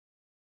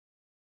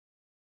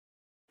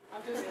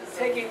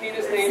taking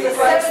Nina's name. He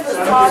likes the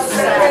song to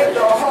make the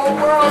whole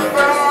world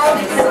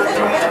proud.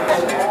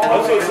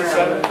 Also, it's a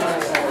 7.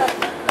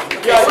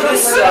 Yeah, so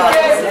this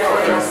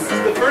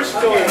The first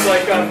one is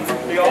like the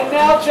and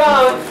now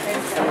John.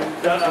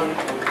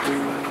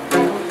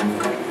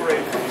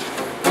 Great.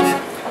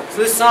 So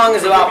this song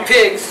is about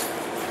pigs.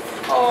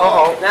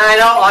 Uh-oh. Now I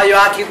know all you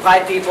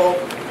occupied people,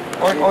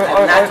 I'm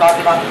not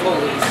talking about the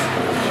police.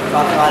 I'm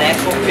talking about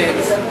actual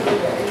pigs.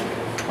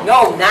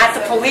 No, not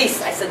the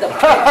police. I said the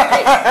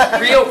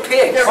pigs. Real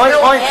pigs. They're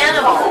real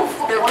animals.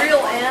 They're real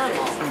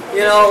animals.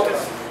 You know,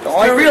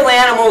 they're real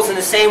animals in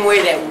the same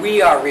way that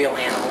we are real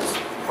animals.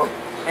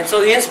 And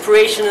so the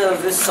inspiration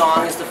of this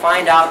song is to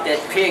find out that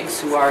pigs,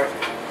 who are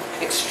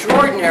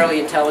extraordinarily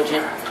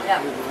intelligent,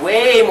 Yep.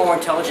 way more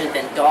intelligent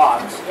than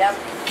dogs, Yep.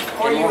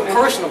 and more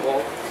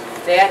personable,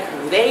 that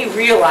they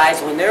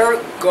realize when they're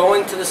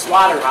going to the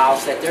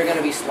slaughterhouse that they're going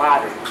to be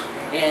slaughtered.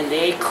 And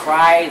they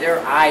cry their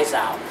eyes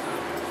out.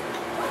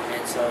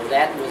 And so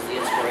that was the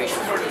inspiration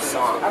for this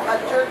song. I got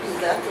turkeys,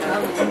 that's what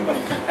I'm doing.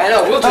 I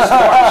know, we'll just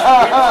watch.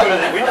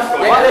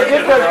 Well, they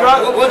get their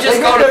drug, We'll just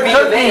go to B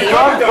of A.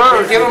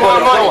 Give them more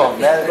money.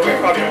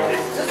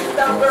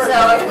 So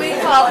if we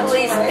call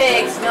police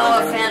pigs, no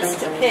offense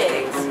to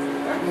pigs.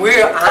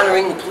 We're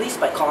honoring the police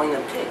by calling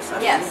them pigs. I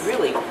mean, Yes.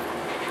 really,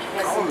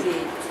 Yes,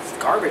 indeed. it's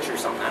garbage or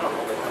something. I don't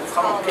know, but we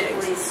call Call them the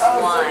pigs. police Oh, so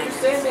swine. you're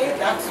saying they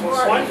got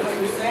smart, is what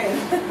you're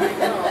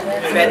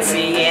saying.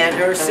 Betsy and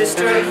her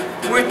sister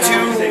were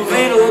two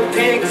little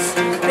pigs.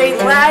 They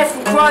laugh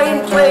and cry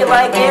and play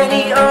like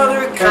any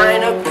other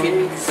kind of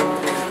pigs.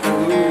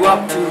 Grew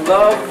up to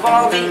love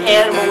all the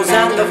animals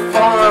on the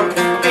farm.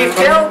 They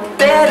felt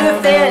bad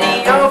if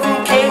any of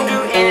them came to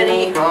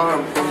any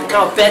harm.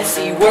 Now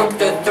Betsy worked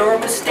the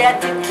thermostat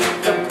to keep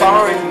the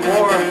barn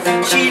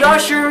warm. She'd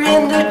usher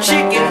in the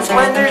chickens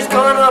when there's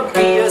gonna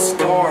be a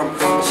storm.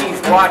 She's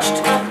watched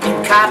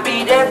and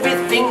copied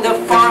everything the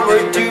farmer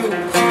do.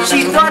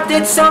 She thought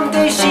that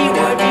someday she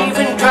would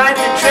even drive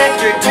the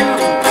tractor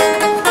too.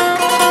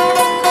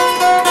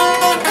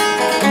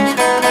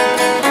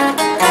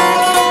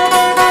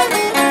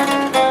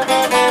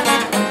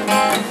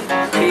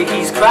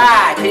 Piggies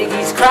cry,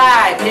 piggies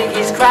cry,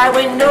 piggies cry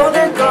when know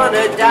they're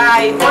gonna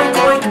die. Oink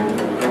oink,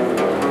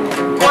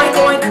 oink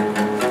oink.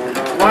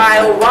 Why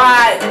oh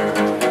why?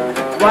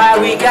 Why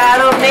we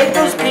gotta make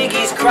those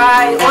piggies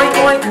cry? Oink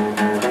oink,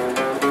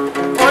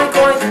 oink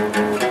oink.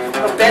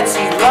 Oh,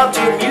 Betsy loved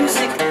her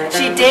music.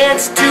 She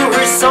danced to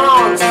her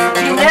songs.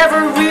 She never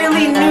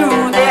really knew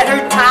that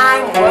her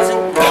time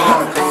wasn't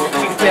wrong.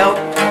 She felt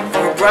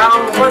her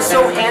Brown was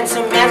so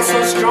handsome and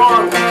so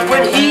strong.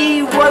 When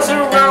he was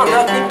around,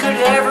 nothing could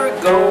ever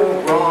go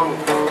wrong.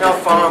 Now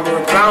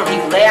Farmer Brown, he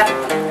laughed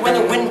when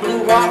the wind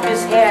blew off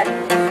his hat.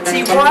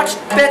 He watched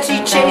Betsy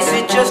chase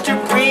it just to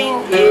bring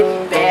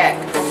it back.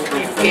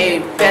 He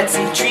gave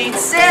Betsy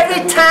treats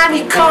every time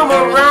he come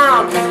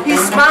around. He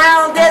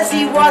smiled as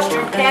he watched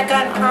her pack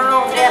on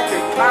pound after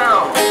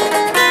pound.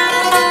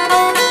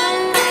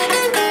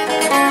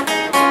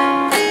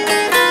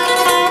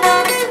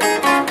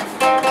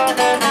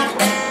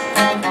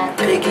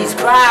 Piggies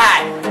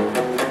cry.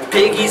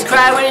 Piggies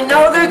cry when they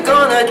know they're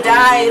gonna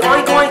die.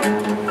 Oink oink.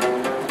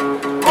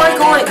 Oink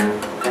oink.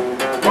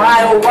 Why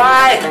oh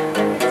why?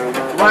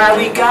 Why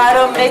we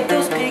gotta make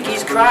those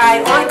piggies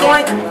cry? Oink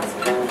oink.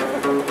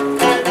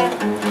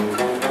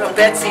 Now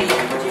Betsy,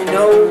 you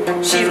know,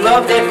 she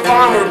loved that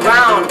Farmer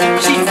Brown.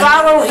 She'd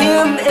follow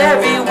him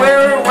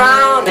everywhere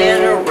around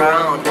and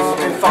around.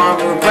 And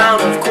Farmer Brown,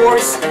 of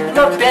course,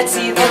 loved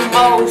Betsy the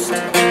most,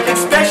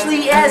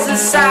 especially as a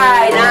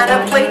side on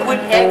a plate with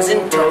eggs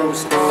and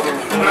toast.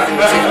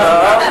 She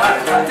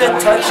loved the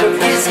touch of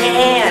his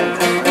hand.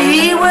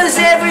 He was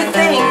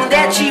everything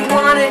that she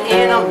wanted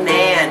in a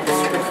man.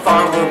 And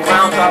Farmer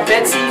Brown thought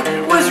Betsy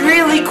was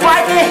really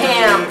quite the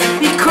ham.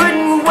 He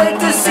couldn't wait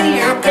to see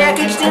her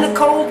packaged in a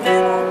cold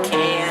metal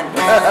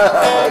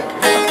can.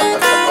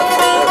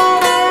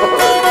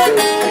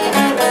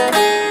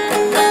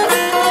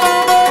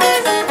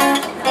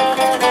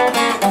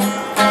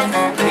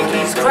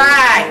 Piggies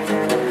cry.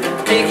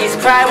 Piggies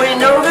cry when they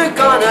know they're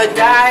gonna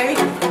die.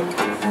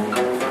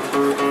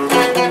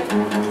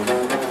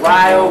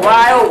 Why oh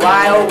why oh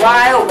why oh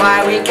why oh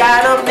why we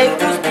gotta make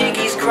those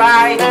piggies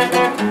cry?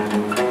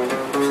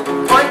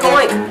 Oink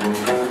oink.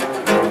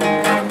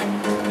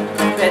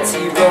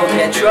 Betsy rode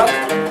that truck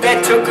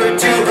that took her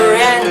to her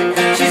end.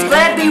 She's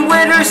glad to be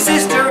with her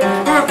sister,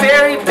 her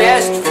very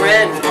best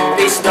friend.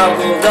 They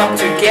snuggled up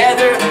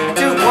together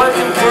to put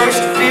their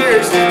worst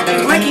fears,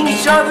 licking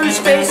each other's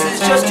faces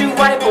just to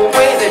wipe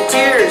away the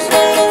tears.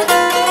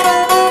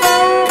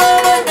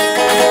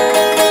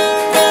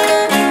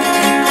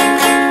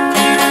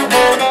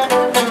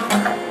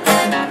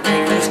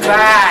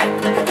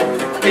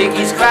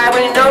 Piggies cry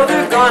when they know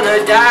they're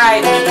gonna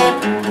die.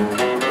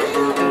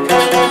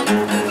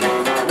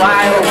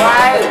 Why oh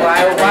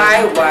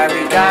why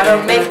we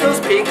gotta make those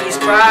piggies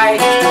cry?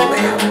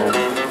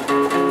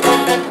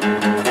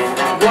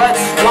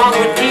 What's wrong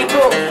with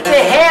people?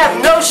 They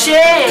have no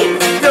shame.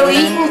 They'll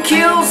eat and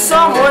kill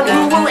someone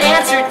who will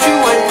answer to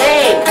a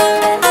name.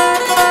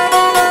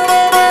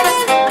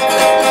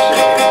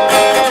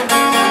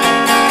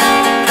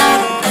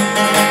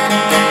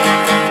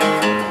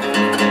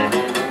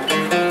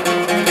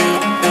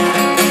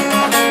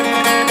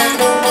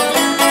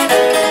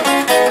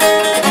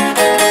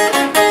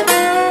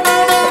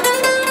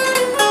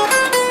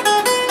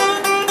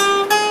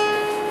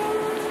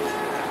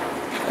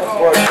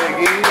 Poor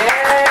Piggy.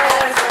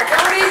 Yes.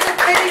 Don't eat the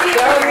piggy.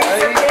 Don't eat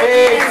the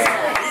piggy.